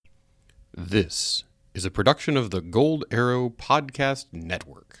This is a production of the Gold Arrow Podcast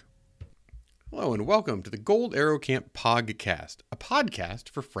Network. Hello and welcome to the Gold Arrow Camp Podcast, a podcast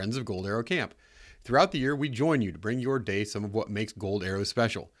for friends of Gold Arrow Camp. Throughout the year, we join you to bring your day some of what makes Gold Arrow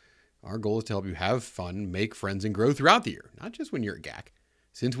special. Our goal is to help you have fun, make friends, and grow throughout the year, not just when you're at GAC.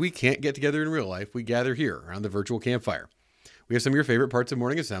 Since we can't get together in real life, we gather here around the virtual campfire. We have some of your favorite parts of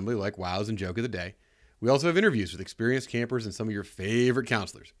morning assembly, like wows and joke of the day. We also have interviews with experienced campers and some of your favorite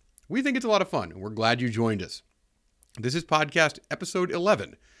counselors. We think it's a lot of fun, and we're glad you joined us. This is podcast episode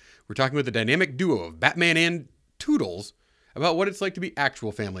 11. We're talking with the dynamic duo of Batman and Toodles about what it's like to be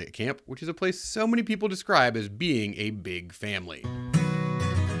actual family at camp, which is a place so many people describe as being a big family.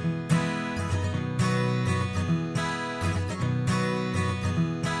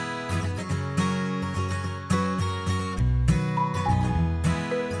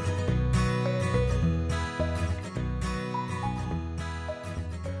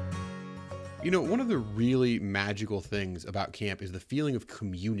 You know, one of the really magical things about camp is the feeling of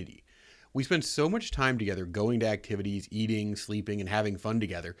community. We spend so much time together going to activities, eating, sleeping, and having fun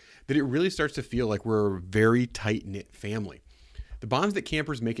together that it really starts to feel like we're a very tight-knit family. The bonds that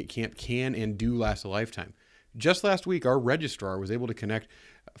campers make at camp can and do last a lifetime. Just last week, our registrar was able to connect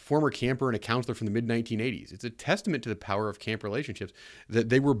a former camper and a counselor from the mid-1980s. It's a testament to the power of camp relationships that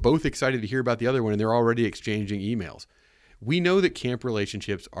they were both excited to hear about the other one, and they're already exchanging emails. We know that camp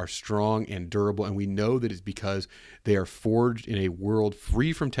relationships are strong and durable, and we know that it's because they are forged in a world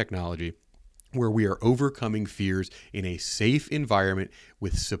free from technology where we are overcoming fears in a safe environment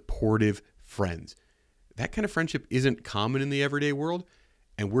with supportive friends. That kind of friendship isn't common in the everyday world,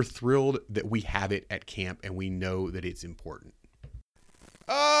 and we're thrilled that we have it at camp, and we know that it's important.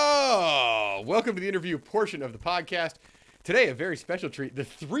 Oh, welcome to the interview portion of the podcast. Today, a very special treat, the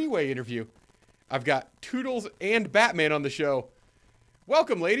three-way interview. I've got Toodles and Batman on the show.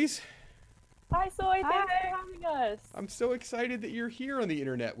 Welcome, ladies. Hi, Soy. Thanks for having us. I'm so excited that you're here on the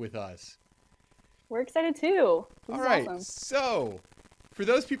internet with us. We're excited, too. This All is right. awesome. So, for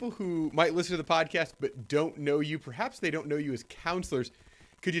those people who might listen to the podcast but don't know you, perhaps they don't know you as counselors,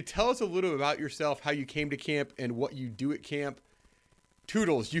 could you tell us a little about yourself, how you came to camp, and what you do at camp?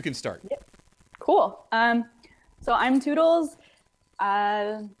 Toodles, you can start. Yep. Cool. So I'm Toodles.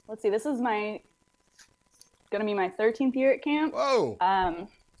 Let's see. This is gonna be my 13th year at camp. Whoa.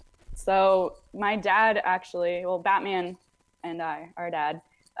 So my dad actually, well, Batman and our dad,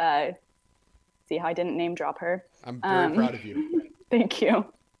 see how I didn't name drop her. I'm very proud of you. Thank you.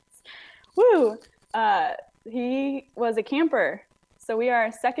 Woo. He was a camper. So we are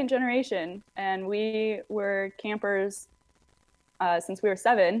second generation, and we were campers since we were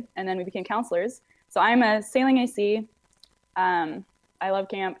 7, and then we became counselors. So I'm a sailing AC. I love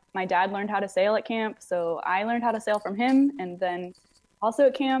camp. My dad learned how to sail at camp, so I learned how to sail from him, and then also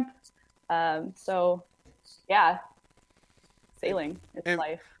at camp. So, yeah, sailing, it's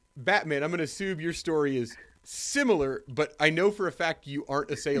life. Batman, I'm going to assume your story is similar, but I know for a fact you aren't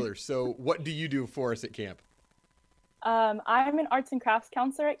a sailor. So what do you do for us at camp? I'm an arts and crafts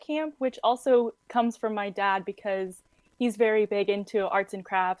counselor at camp, which also comes from my dad because he's very big into arts and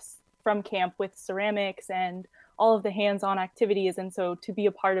crafts from camp with ceramics and all of the hands-on activities. And so to be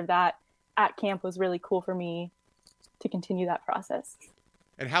a part of that at camp was really cool for me to continue that process.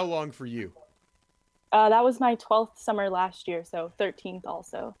 And how long for you? That was my 12th summer last year, so 13th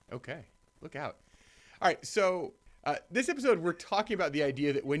also. Okay, look out. All right, so this episode, we're talking about the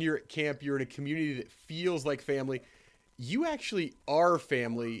idea that when you're at camp, you're in a community that feels like family. You actually are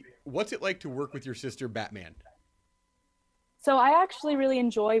family. What's it like to work with your sister, Batman? So I actually really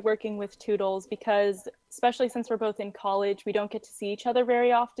enjoy working with Toodles because, especially since we're both in college, we don't get to see each other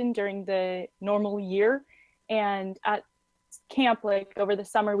very often during the normal year. And at camp, like over the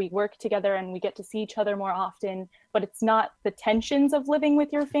summer, we work together and we get to see each other more often. But it's not the tensions of living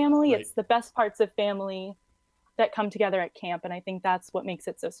with your family. Right. It's the best parts of family that come together at camp. And I think that's what makes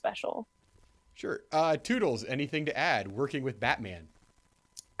it so special. Sure. Toodles, anything to add working with Batman?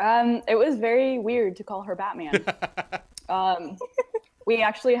 It was very weird to call her Batman. We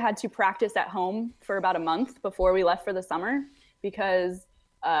actually had to practice at home for about a month before we left for the summer because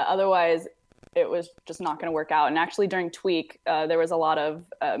otherwise it was just not going to work out. And actually during Tweak, there was a lot of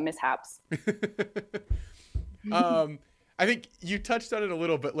mishaps. I think you touched on it a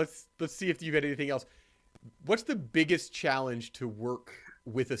little, but let's see if you've had anything else. What's the biggest challenge to work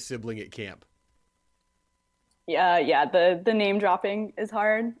with a sibling at camp? Yeah, the name dropping is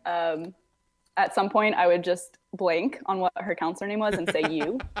hard. At some point, I would just blank on what her counselor name was and say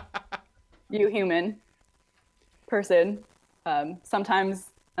you human person.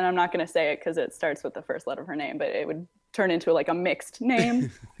 Sometimes, and I'm not going to say it because it starts with the first letter of her name, but it would turn into like a mixed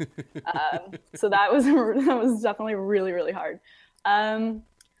name. So that was definitely really, really hard.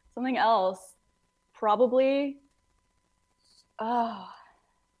 Something else, probably, oh,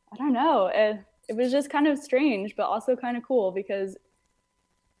 I don't know. It was just kind of strange, but also kind of cool because,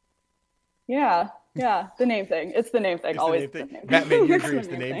 yeah, the name thing. It's the name thing. It's always the name the thing. name Batman, you It's agree the it's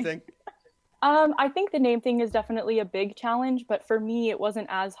the name name thing? I think the name thing is definitely a big challenge, but for me, it wasn't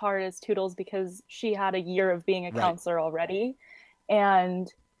as hard as Toodles because she had a year of being a Right. counselor already.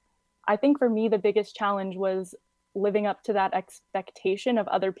 And I think for me, the biggest challenge was living up to that expectation of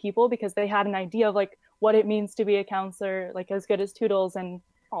other people because they had an idea of like what it means to be a counselor, like as good as Toodles. And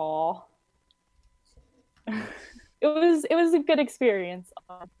Aw. it was a good experience.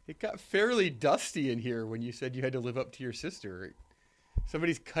 It got fairly dusty in here when you said you had to live up to your sister.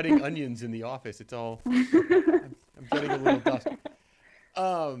 Somebody's cutting onions in the office. It's all. I'm getting a little dust.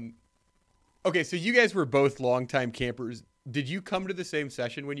 Okay, so you guys were both longtime campers. Did you come to the same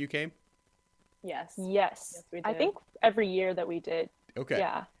session when you came? Yes. Yes, we I did. think every year that we did. Okay.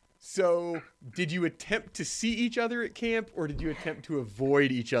 Yeah. So, did you attempt to see each other at camp, or did you attempt to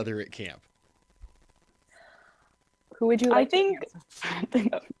avoid each other at camp? Who would you I like think- to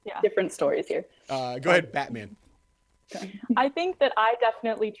think of Yeah. different stories here? Go ahead, Batman. I think that I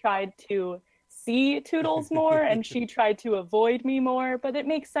definitely tried to see Toodles more and she tried to avoid me more, but it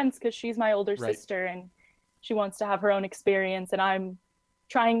makes sense because she's my older Right. sister and she wants to have her own experience and I'm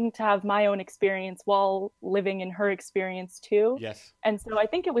trying to have my own experience while living in her experience too. Yes. And so I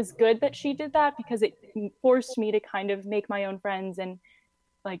think it was good that she did that because it forced me to kind of make my own friends and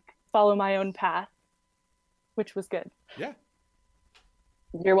like follow my own path, which was good. Yeah.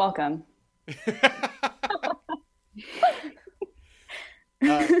 You're welcome.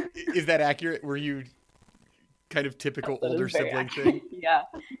 Is that accurate? Were you kind of typical That is older very sibling accurate. thing? Yeah,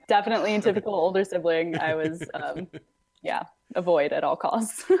 definitely a typical older sibling. I was, avoid at all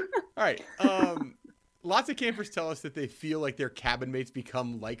costs. All right. Lots of campers tell us that they feel like their cabin mates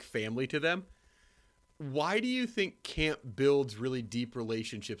become like family to them. Why do you think camp builds really deep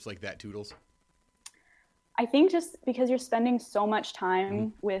relationships like that, Toodles? I think just because you're spending so much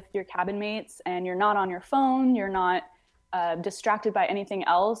time with your cabin mates and you're not on your phone, you're not distracted by anything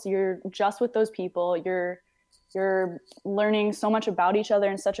else. You're just with those people. You're learning so much about each other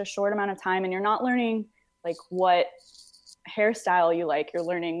in such a short amount of time, and you're not learning like what hairstyle you like. You're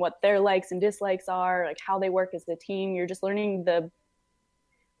learning what their likes and dislikes are, like how they work as a team. You're just learning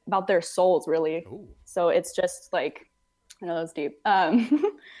about their souls, really. Ooh. So it's just like, I know that's deep.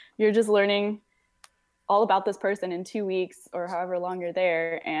 You're just learning all about this person in 2 weeks or however long you're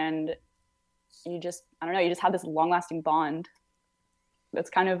there, and you just, I don't know, you just have this long-lasting bond that's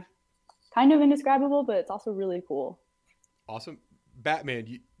kind of indescribable, but it's also really cool. Awesome. Batman,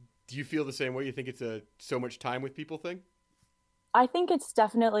 do you feel the same way? You think it's a so much time with people thing? I think it's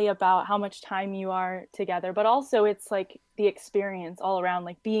definitely about how much time you are together, but also it's like the experience all around,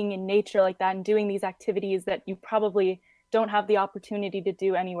 like being in nature like that and doing these activities that you probably don't have the opportunity to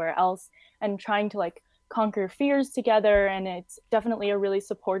do anywhere else, and trying to like conquer fears together. And it's definitely a really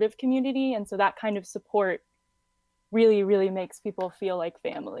supportive community. And so that kind of support really, really makes people feel like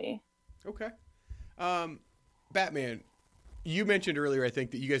family. Okay. Batman, you mentioned earlier, I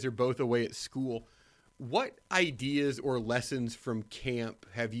think, that you guys are both away at school. What ideas or lessons from camp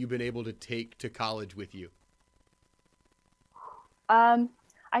have you been able to take to college with you?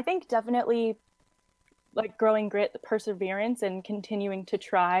 I think definitely like growing grit, perseverance, and continuing to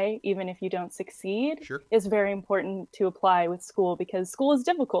try even if you don't succeed Sure. is very important to apply with school, because school is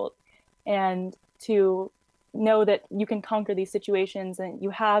difficult, and to know that you can conquer these situations and you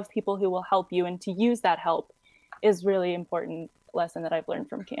have people who will help you, and to use that help is really important lesson that I've learned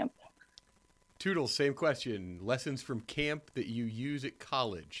from camp. Toodles, same question. Lessons from camp that you use at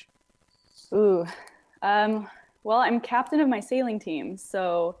college. Ooh. Well, I'm captain of my sailing team,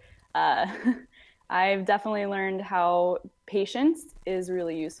 so I've definitely learned how patience is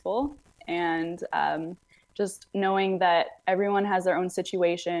really useful, and just knowing that everyone has their own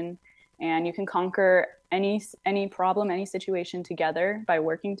situation and you can conquer any problem, any situation together by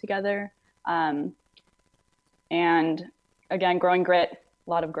working together. And again, growing grit, a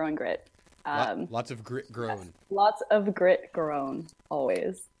lot of growing grit. Lots of grit grown. Lots of grit grown,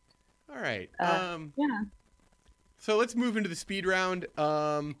 always. All right. Yeah. So let's move into the speed round.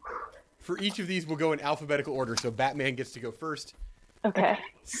 For each of these, we'll go in alphabetical order. So Batman gets to go first. Okay.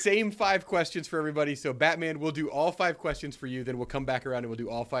 Same 5 questions for everybody. So Batman, we'll do all 5 questions for you. Then we'll come back around and we'll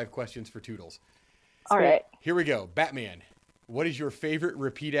do all 5 questions for Toodles. All right. Here we go. Batman, what is your favorite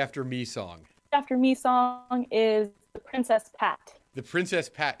Repeat After Me song? After Me song is The Princess Pat. The Princess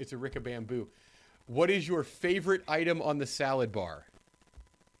Pat. It's a Ricka Bamboo. What is your favorite item on the salad bar?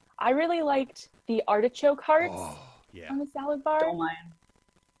 I really liked the artichoke hearts Yeah. on the salad bar. Don't mind.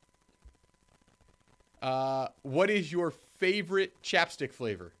 What is your favorite chapstick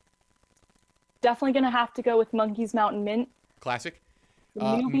flavor? Definitely gonna have to go with Monkey's Mountain Mint. Classic.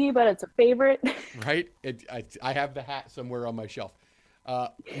 Newbie, but it's a favorite. Right? I have the hat somewhere on my shelf.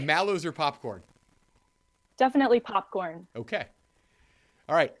 Mallows or popcorn? Definitely popcorn. Okay.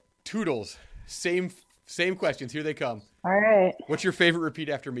 All right. Toodles. Same questions. Here they come. All right. What's your favorite repeat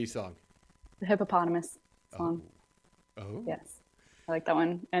after me song? The hippopotamus song. Oh. Yes. I like that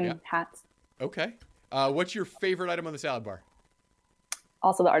one. And Yeah. hats. Okay. What's your favorite item on the salad bar?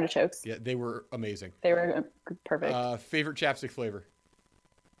 Also the artichokes. Yeah, they were amazing. They were perfect. Favorite chapstick flavor?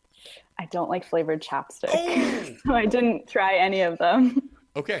 I don't like flavored chapstick. Oh! So I didn't try any of them.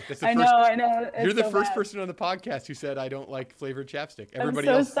 Okay, that's the I first. know. It's You're the so first bad. person on the podcast who said I don't like flavored chapstick. I'm Everybody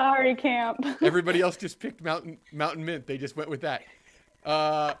so else, sorry, Camp. everybody else just picked Mountain Mint. They just went with that.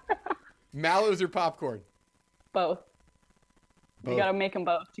 Mallows or popcorn? Both. Both. You gotta make them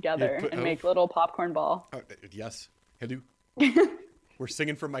both together Yeah, and make little popcorn ball. Yes. Hello. We're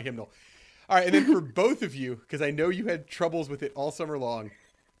singing from my hymnal. All right, and then for both of you, because I know you had troubles with it all summer long,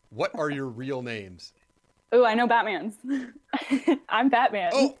 what are your real names? Oh, I know Batman's. I'm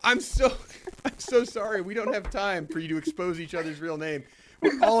Batman. Oh, I'm so sorry. We don't have time for you to expose each other's real name.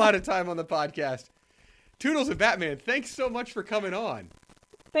 We're all out of time on the podcast. Toodles and Batman, thanks so much for coming on.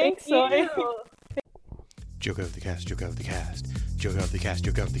 Thanks, you. Soy. Joke of the cast, joke of the cast. Joke of the cast,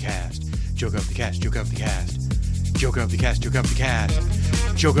 joke of the cast. Joke of the cast, joke of the cast. Joke of the cast, joke of the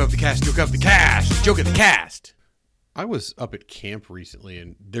cast. Joke of the cast, joke of the cast. Joke of the cast. I was up at camp recently,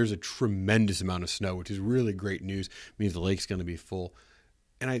 and there's a tremendous amount of snow, which is really great news. It means the lake's going to be full.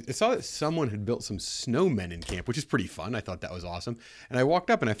 And I saw that someone had built some snowmen in camp, which is pretty fun. I thought that was awesome. And I walked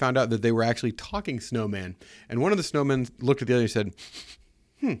up and I found out that they were actually talking snowman. And one of the snowmen looked at the other and said,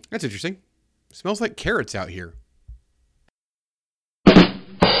 that's interesting. It smells like carrots out here.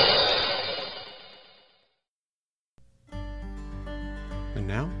 And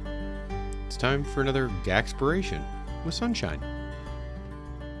now, it's time for another Gaxpiration with Sunshine.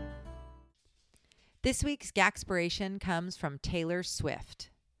 This week's Gaxpiration comes from Taylor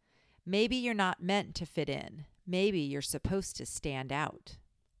Swift. Maybe you're not meant to fit in. Maybe you're supposed to stand out.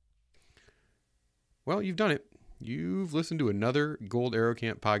 Well, you've done it. You've listened to another Gold Arrow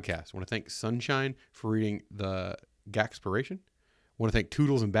Camp podcast. I want to thank Sunshine for reading the Gaxpiration. I want to thank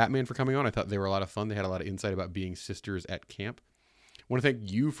Toodles and Batman for coming on. I thought they were a lot of fun. They had a lot of insight about being sisters at camp. I want to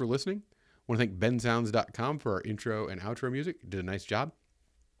thank you for listening. I want to thank bensounds.com for our intro and outro music. You did a nice job.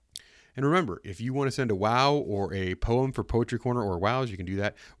 And remember, if you want to send a wow or a poem for Poetry Corner or wows, you can do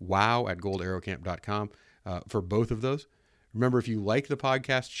that. wow@goldarrowcamp.com for both of those. Remember, if you like the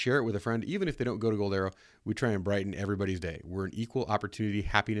podcast, share it with a friend. Even if they don't go to Gold Arrow, we try and brighten everybody's day. We're an equal opportunity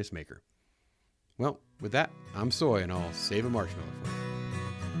happiness maker. Well, with that, I'm Soy, and I'll save a marshmallow for you.